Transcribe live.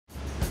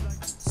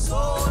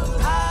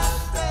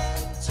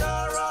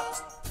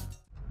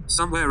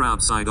Somewhere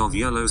outside of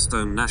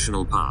Yellowstone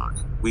National Park,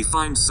 we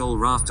find Soul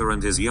Rafter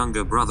and his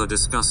younger brother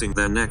discussing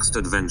their next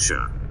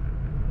adventure.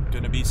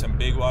 Gonna be some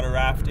big water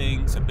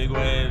rafting, some big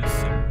waves,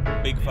 some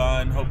big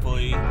fun,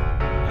 hopefully,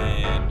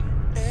 and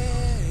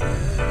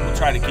we'll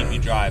try to keep you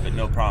dry, but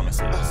no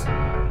promises.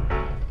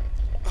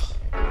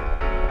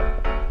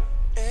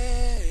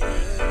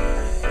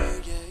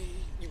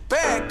 You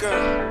bad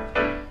girl.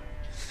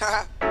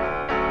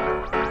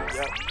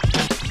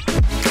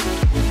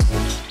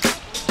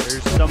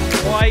 There's some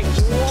white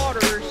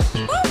waters.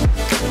 Do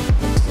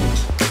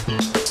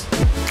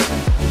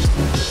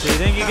you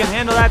think you can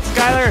handle that,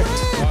 Skylar?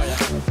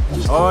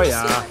 Oh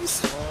yeah.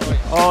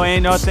 Oh,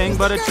 ain't nothing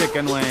but a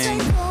chicken wing.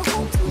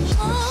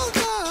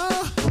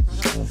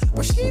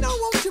 But she don't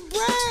want your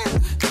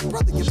brand.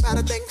 Brother, you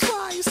better think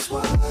twice.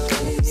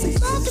 See, I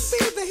can be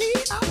the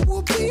heat, I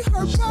will be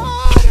her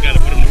body. Gotta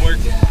put him to work.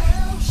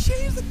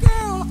 She's the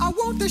girl I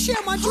want to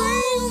share my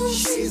dreams.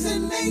 She's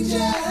an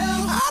angel.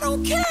 I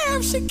don't care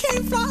if she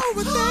can't fly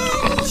over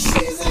things.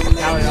 She's an angel.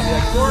 Now we have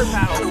like 4 I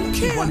paddles. don't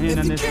care One hand if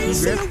on you this can't key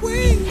see grip. her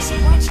wings. She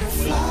wants you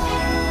fly.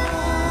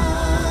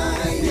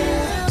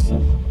 Yeah.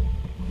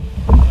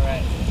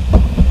 Alright.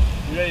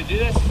 You ready to do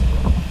this?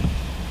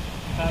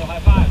 Paddle high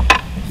five.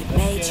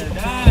 Let's get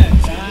her done.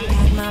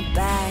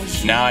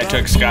 Now I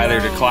took Skylar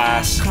to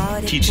class,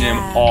 teaching him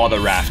all the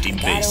rafting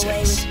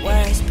basics.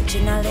 But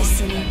you're not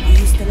listening. You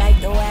used to like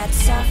the way I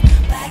talk.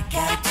 Back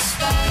at the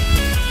start.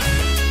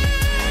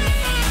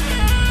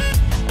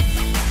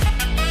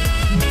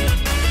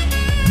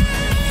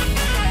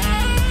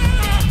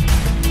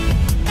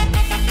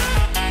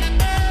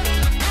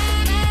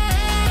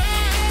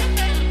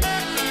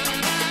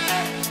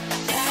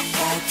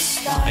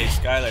 Hey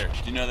Skylar,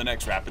 do you know the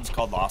next rapid's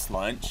called Lost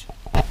Lunch?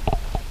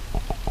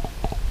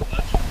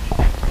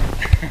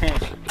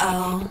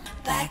 Oh,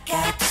 back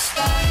at the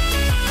start.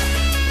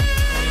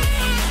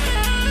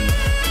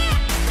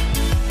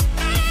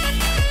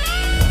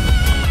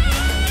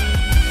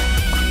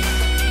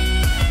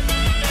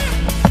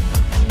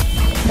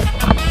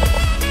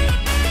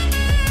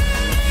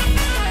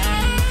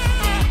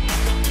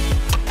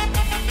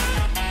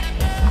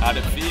 How'd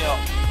it feel?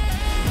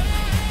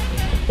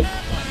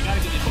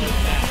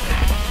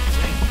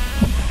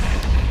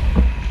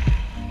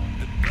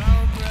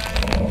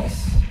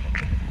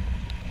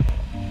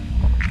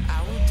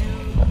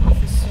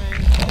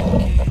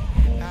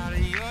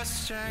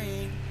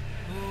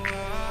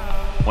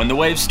 When the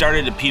waves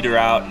started to peter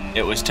out,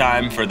 it was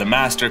time for the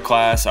master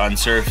class on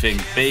surfing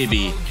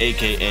baby,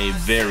 aka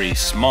very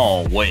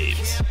small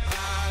waves.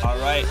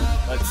 Alright,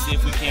 let's see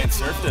if we can't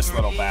surf this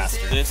little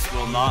bastard. This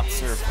will not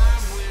surf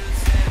us.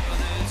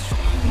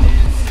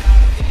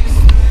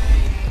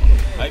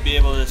 Might be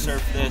able to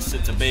surf this,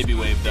 it's a baby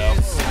wave though.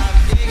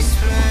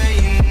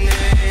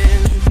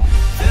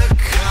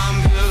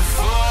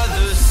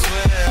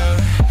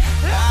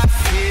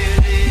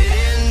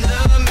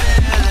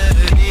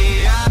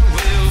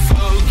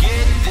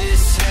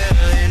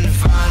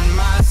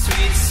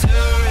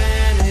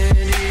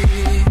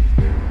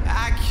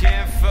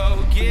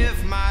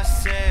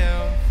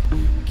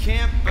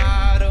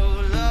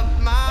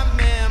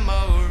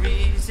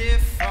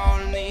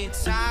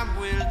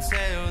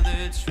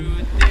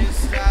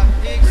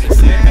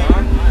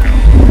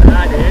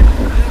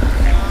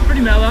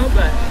 Pretty mellow,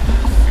 but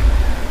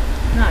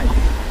nice.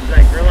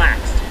 Like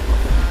relaxed.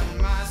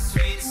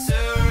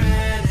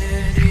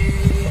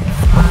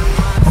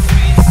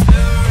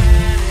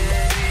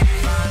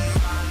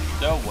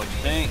 So, what'd you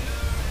think?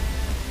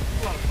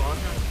 A lot of fun. A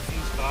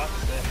few spots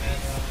that had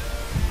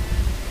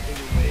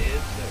bigger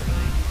waves that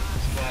really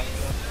splashed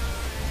up.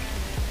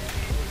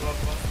 It was a lot of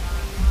fun.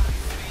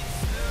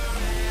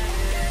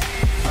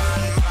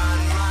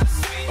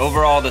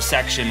 Overall, the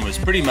section was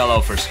pretty mellow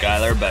for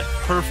Skylar, but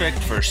perfect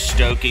for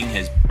stoking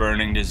his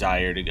burning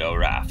desire to go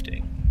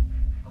rafting.